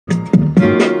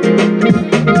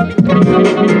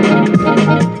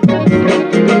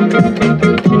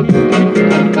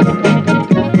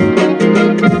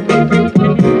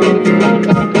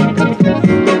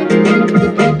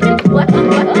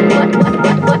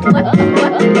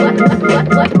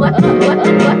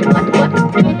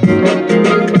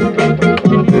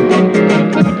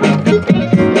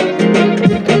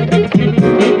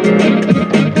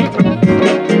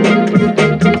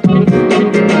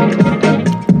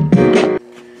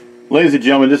Ladies and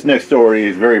gentlemen, this next story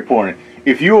is very important.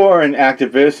 If you are an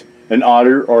activist, an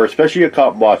auditor, or especially a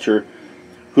cop watcher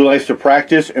who likes to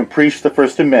practice and preach the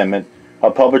First Amendment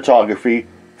of public photography,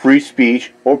 free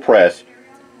speech, or press,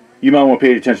 you might want to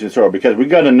pay attention to this story because we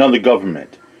got another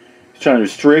government trying to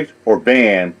restrict or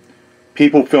ban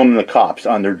people filming the cops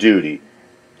on their duty.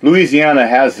 Louisiana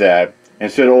has that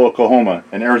instead of Oklahoma,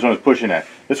 and Arizona's pushing that.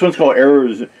 This one's called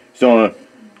Arizona.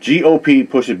 GOP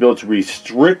pushes bill to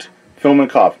restrict filming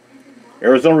cops.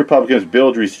 Arizona Republicans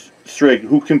bill to restrict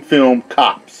who can film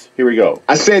cops. Here we go.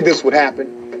 I said this would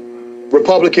happen.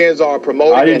 Republicans are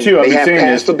promoting. I did too. I've been saying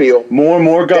this. A bill more and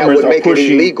more governments are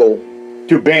pushing illegal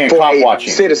to ban cop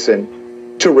watching.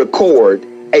 Citizen to record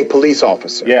a police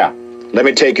officer. Yeah. Let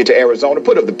me take you to Arizona.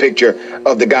 Put up the picture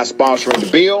of the guy sponsoring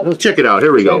the bill. Let's check it out.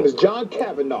 Here we go. His name is John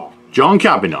Kavanaugh. John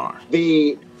Kavanaugh.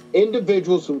 The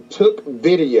individuals who took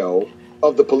video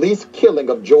of the police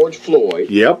killing of George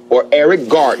Floyd or Eric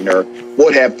Gardner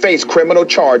would have faced criminal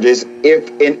charges if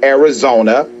in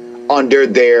Arizona under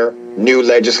their new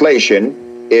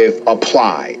legislation, if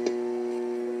applied.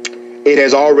 It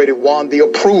has already won the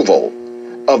approval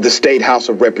of the State House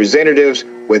of Representatives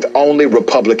with only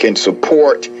Republican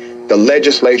support. The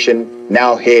legislation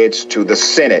now heads to the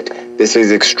Senate. This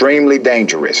is extremely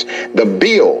dangerous. The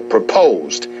bill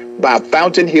proposed by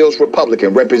Fountain Hills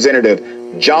Republican Representative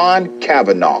John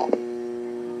Kavanaugh,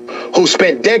 who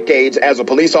spent decades as a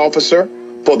police officer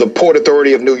for the Port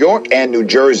Authority of New York and New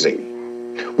Jersey,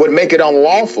 would make it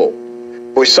unlawful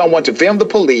for someone to film the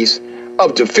police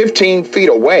up to 15 feet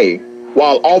away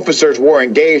while officers were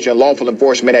engaged in lawful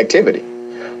enforcement activity.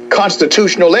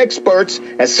 Constitutional experts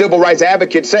and civil rights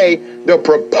advocates say the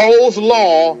proposed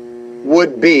law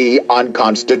would be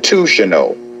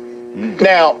unconstitutional.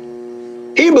 Now,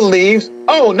 he believes,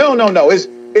 oh, no,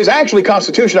 it's actually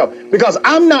constitutional because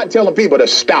I'm not telling people to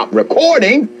stop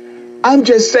recording. I'm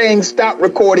just saying stop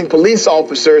recording police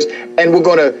officers, and we're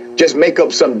going to just make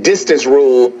up some distance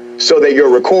rule so that your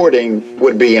recording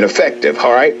would be ineffective,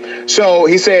 all right? So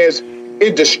he says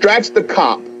it distracts the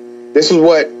cop. This is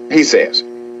what he says,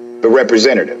 the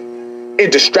representative.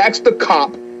 It distracts the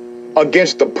cop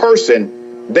against the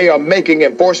person they are making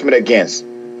enforcement against.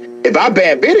 If I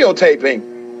ban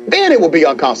videotaping, then it will be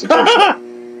unconstitutional.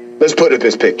 Let's put up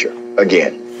this picture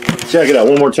again. Check it out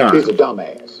one more time. He's a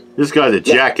dumbass. This guy's a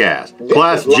jackass.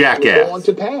 Class jackass. Going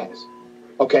to pass.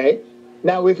 Okay.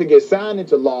 Now, if it gets signed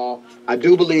into law, I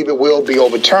do believe it will be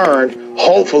overturned,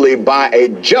 hopefully by a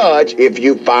judge if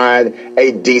you find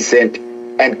a decent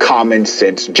and common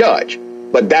sense judge.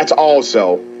 But that's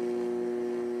also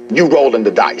you rolling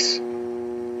the dice.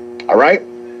 All right.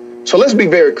 So let's be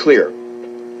very clear.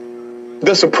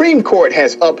 The Supreme Court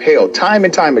has upheld time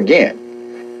and time again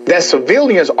that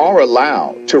civilians are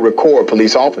allowed to record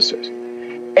police officers.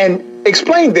 And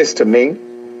explain this to me.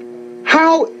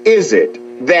 How is it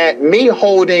that me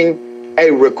holding a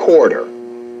recorder,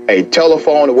 a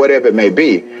telephone or whatever it may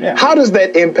be, how does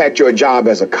that impact your job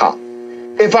as a cop?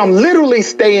 If I'm literally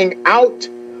staying out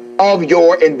of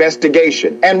your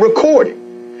investigation and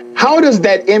recording, how does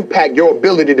that impact your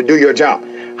ability to do your job?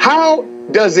 How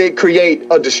does it create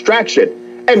a distraction?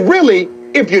 And really,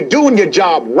 if you're doing your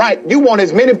job right, you want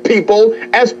as many people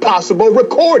as possible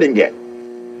recording it.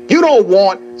 You don't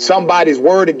want somebody's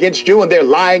word against you and they're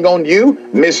lying on you,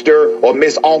 Mr. or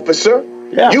Miss Officer.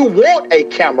 You want a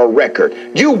camera record.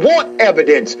 You want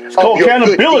evidence of your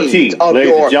good deeds, of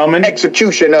your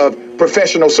execution of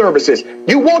professional services.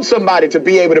 You want somebody to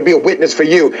be able to be a witness for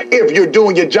you if you're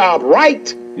doing your job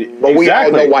right. But we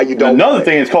all know why you don't. Another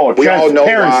thing is called transparency. We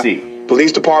all know why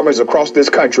police departments across this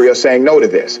country are saying no to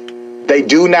this. They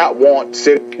do not want.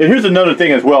 And here's another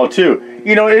thing as well too.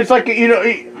 You know, it's like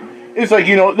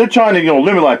they're trying to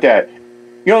limit like that.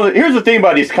 You know, here's the thing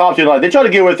about these cops. They try to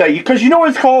get with that because you know what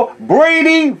it's called?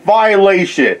 Brady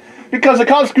violation. Because the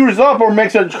cop screws up or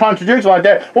makes a contradiction like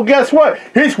that. Well, guess what?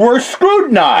 His work's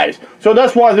scrutinized. So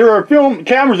that's why there are film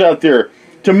cameras out there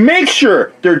to make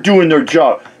sure they're doing their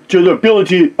job to the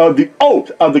ability of the oath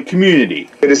of the community.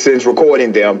 Citizens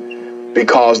recording them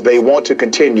because they want to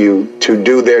continue to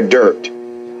do their dirt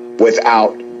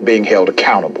without being held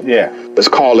accountable. Yeah. Let's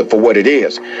call it for what it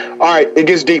is. All right, it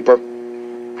gets deeper.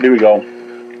 Here we go.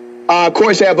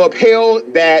 Courts have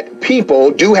upheld that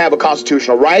people do have a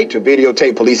constitutional right to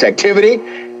videotape police activity.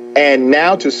 And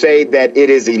now to say that it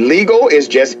is illegal is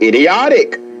just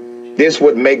idiotic. This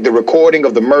would make the recording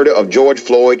of the murder of George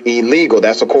Floyd illegal.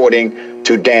 That's according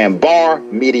to Dan Barr,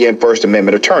 media and First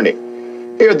Amendment attorney.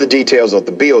 Here are the details of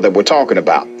the bill that we're talking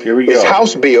about. Here we go. It's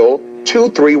House Bill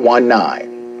 2319.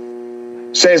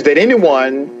 Says that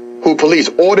anyone who police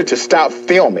order to stop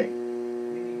filming,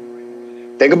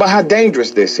 think about how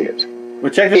dangerous this is.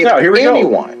 Well, check this out. Here we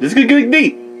go. This is going to get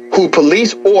deep. Who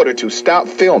police order to stop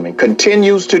filming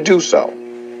continues to do so,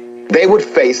 they would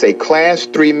face a Class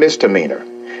 3 misdemeanor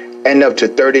and up to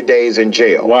 30 days in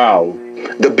jail. Wow.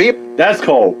 That's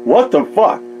called what the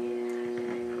fuck?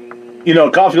 You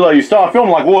know, cops will let you stop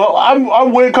filming. Like, well,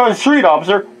 I'm way across the street,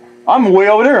 officer. I'm way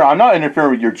over there. I'm not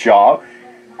interfering with your job.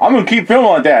 I'm gonna keep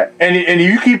filming like that. And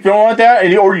you keep filming like that,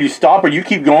 or you stop, or you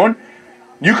keep going.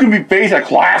 You can be faced a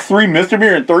Class 3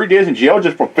 misdemeanor and 30 days in jail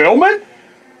just for filming.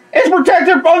 It's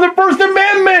protected by the First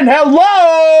Amendment.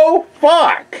 Hello,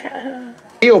 fuck.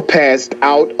 Bill passed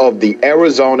out of the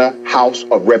Arizona House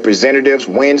of Representatives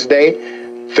Wednesday,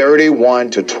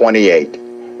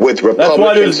 31-28, with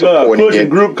Republicans supporting it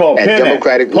group called and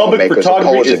Democratic lawmakers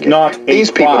opposing it.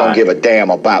 These people don't give a damn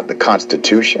about the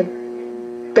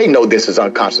Constitution. They know this is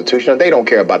unconstitutional. They don't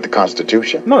care about the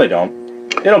Constitution. No, they don't.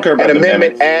 They don't care about the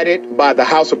amendment added by the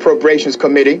House Appropriations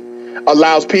Committee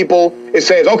allows people, it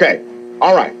says, okay,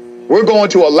 all right, we're going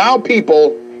to allow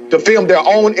people to film their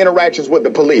own interactions with the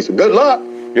police. Good luck.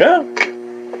 Yeah.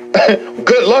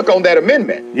 Good luck on that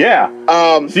amendment. Yeah.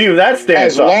 See if that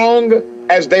stands as long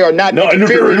as they are not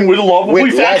interfering with lawful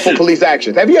police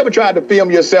actions. Have you ever tried to film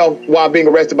yourself while being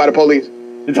arrested by the police?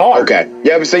 It's hard. Okay.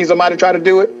 You ever seen somebody try to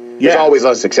do it? Yeah. It's always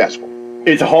unsuccessful.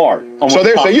 It's hard. So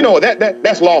they're saying, you know,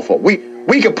 that's lawful.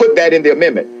 We can put that in the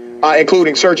amendment,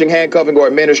 including searching, handcuffing, or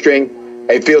administering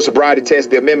a field sobriety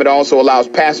test. The amendment also allows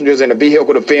passengers in a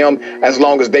vehicle to film as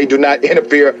long as they do not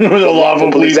interfere with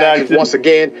lawful police actions. Once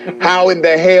again, how in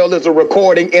the hell is a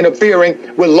recording interfering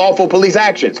with lawful police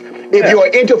actions? If you are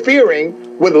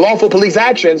interfering with lawful police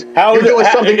actions, you're doing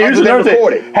something other than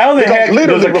recording. How the heck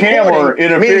does a camera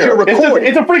interfere?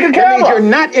 It's a freaking camera. It means you're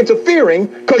not interfering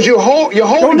because you're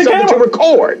holding something to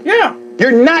record. Yeah.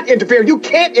 You're not interfering. You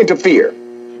can't interfere.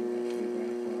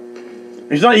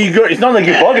 It's not like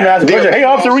you're bugging us. Hey,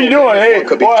 officer, what are you doing? Hey,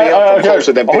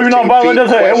 you're not violent.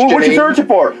 Hey, what you searching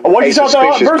for? What you shot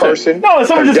that person? No,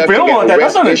 someone just filming like that.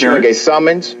 That's not interfering. A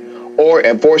summons or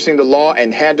enforcing the law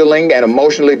and handling an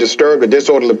emotionally disturbed or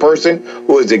disorderly person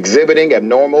who is exhibiting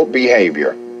abnormal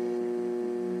behavior.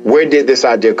 Where did this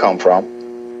idea come from?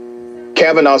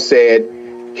 Kavanaugh said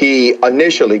he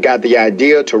initially got the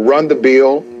idea to run the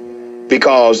bill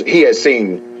because he had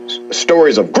seen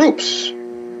stories of groups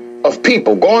of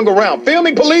people going around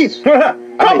filming police. They're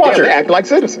acting like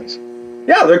citizens.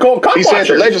 Yeah, they're called cop watchers. He said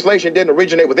the legislation didn't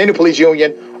originate with any police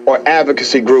union or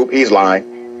advocacy group. He's lying.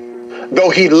 Though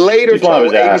he later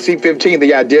told ABC 15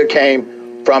 the idea came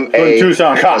from a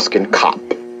Tuscan cop.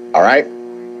 All right?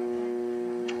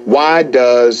 Why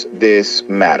does this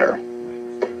matter?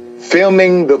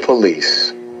 Filming the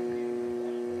police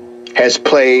has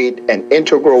played an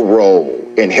integral role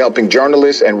in helping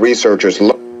journalists and researchers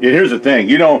look. Yeah, here's the thing.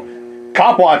 You know,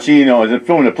 cop watching, you know,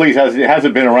 filming the police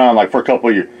hasn't been around like for a couple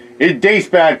of years. It dates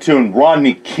back to when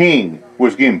Rodney King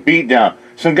was getting beat down.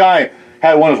 Some guy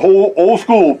had one of those old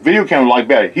school video cameras like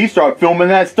that. He started filming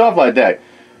that stuff like that.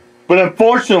 But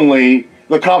unfortunately,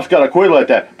 the cops got acquitted like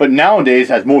that. But nowadays,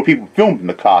 has more people filming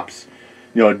the cops,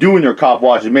 you know, doing their cop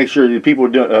watches, make sure that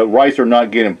people's rights are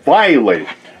not getting violated.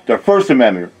 The First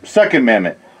Amendment, Second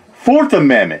Amendment, Fourth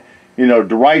Amendment, you know,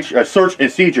 the right search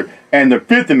and seizure, and the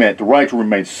Fifth Amendment, the right to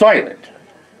remain silent.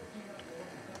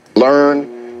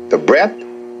 Learn the breadth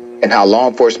and how law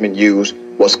enforcement use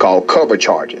what's called cover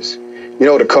charges. You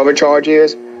know what a cover charge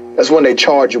is? That's when they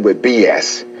charge you with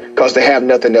BS because they have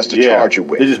nothing else to charge you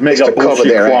with. They just make up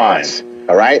bullshit crimes.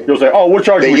 All right? They'll say, oh, we'll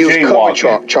charge you with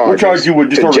jaywalking. We'll charge you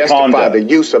with disorderly conduct. To justify the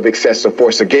use of excessive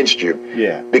force against you.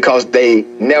 Yeah. Because they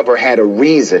never had a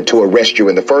reason to arrest you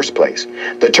in the first place.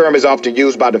 The term is often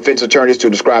used by defense attorneys to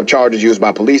describe charges used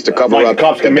by police to cover up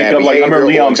cops can make up, like I remember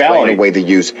Leon Valley. The way they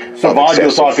use Savage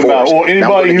was talking about, well,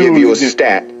 anybody who, give you a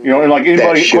stat, you know, and like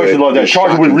anybody questions like that,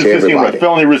 charged with resisting arrest,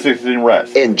 felony resisting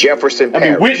arrest. In Jefferson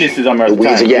Parish, witnesses on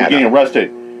Louisiana, getting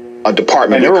arrested. A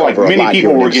department, and there were like many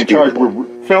people were getting charged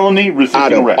with felony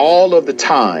resisting arrest. Out of all of the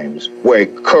times where a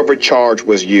cover charge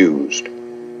was used,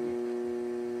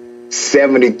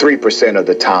 73% of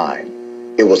the time,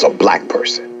 it was a black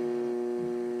person.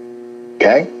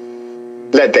 Okay?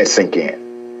 Let that sink in.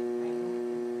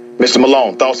 Mr.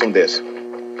 Malone, thoughts on this?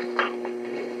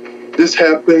 This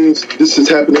is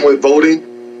happening with voting.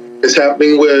 It's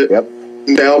happening with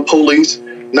now police,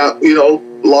 not, you know,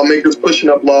 lawmakers pushing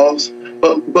up laws.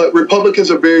 But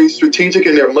Republicans are very strategic,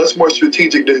 and they're much more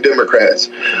strategic than Democrats.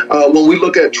 When we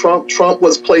look at Trump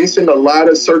was placing a lot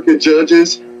of circuit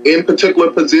judges in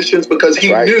particular positions because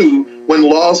he knew when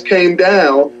laws came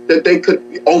down that they could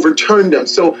overturn them.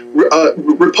 So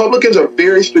Republicans are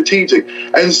very strategic.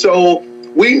 And so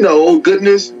we know,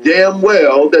 goodness damn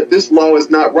well, that this law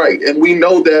is not right. And we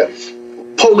know that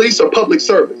police are public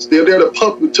servants. They're there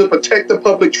to protect the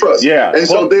public trust. Yeah. And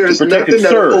so there is nothing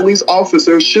that a police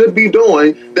officer should be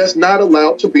doing that's not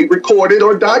allowed to be recorded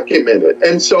or documented.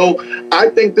 And so I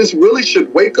think this really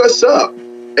should wake us up,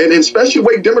 and especially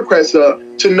wake Democrats up,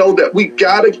 to know that we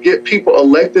got to get people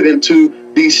elected into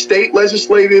these state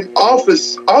legislative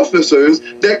officers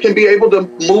that can be able to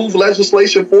move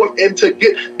legislation forward, and to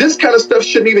get this kind of stuff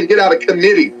shouldn't even get out of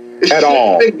committee. It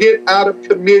shouldn't even get out of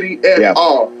committee at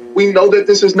all. We know that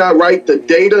this is not right. The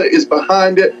data is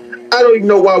behind it. I don't even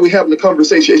know why we're having the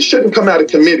conversation. It shouldn't come out of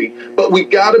committee, but we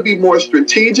got to be more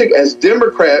strategic as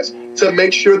Democrats to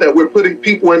make sure that we're putting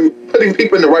people in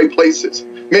the right places.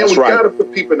 Man, we got to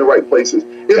put people in the right places.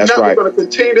 If not, we're going to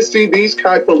continue to see these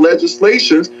type of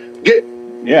legislations get.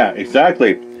 Yeah,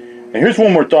 exactly. And here's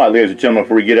one more thought, ladies and gentlemen,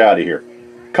 before we get out of here.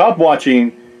 Cop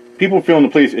watching, people feeling the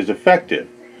police, is effective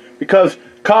because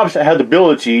cops have the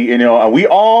ability, you know, and we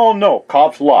all know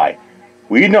cops lie.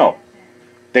 We know.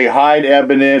 They hide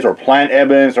evidence or plant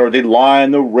evidence, or they lie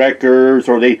in the records,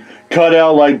 or they cut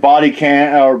out like body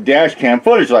cam or dash cam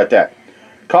footage like that.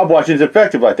 Cop watching is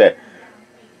effective like that.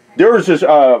 There was this,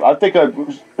 I think,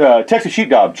 Texas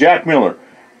sheepdog, Jack Miller,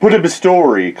 put up a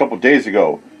story a couple days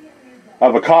ago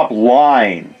of a cop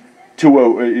lying to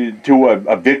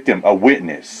a victim, a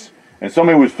witness, and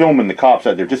somebody was filming the cops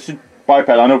out there. Just to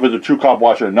bypass, I don't know if it's a true cop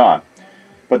watcher or not,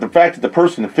 but the fact that the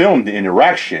person filmed the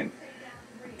interaction,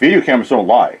 video cameras don't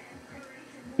lie.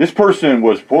 This person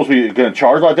was supposed to be going to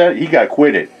charge like that. He got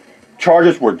acquitted.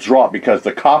 Charges were dropped because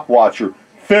the cop watcher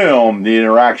filmed the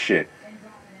interaction.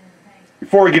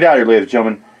 Before we get out of here, ladies and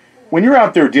gentlemen, when you're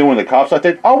out there dealing with the cops like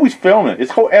that, always film it.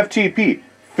 It's called FTP.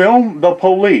 Film the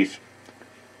police.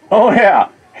 Oh, yeah.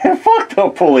 And fuck the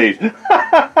police.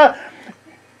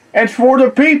 And for the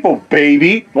people,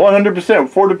 baby. 100%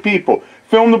 for the people.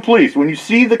 Film the police. When you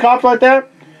see the cops like that,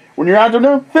 when you're out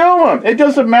there, film them. It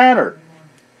doesn't matter.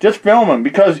 Just film them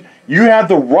because you have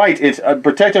the right. It's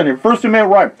protected on your First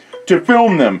Amendment right to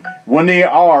film them when they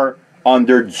are on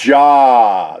their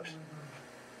jobs.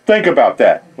 Think about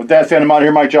that. With that said, I'm out of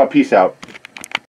here. My job. Peace out.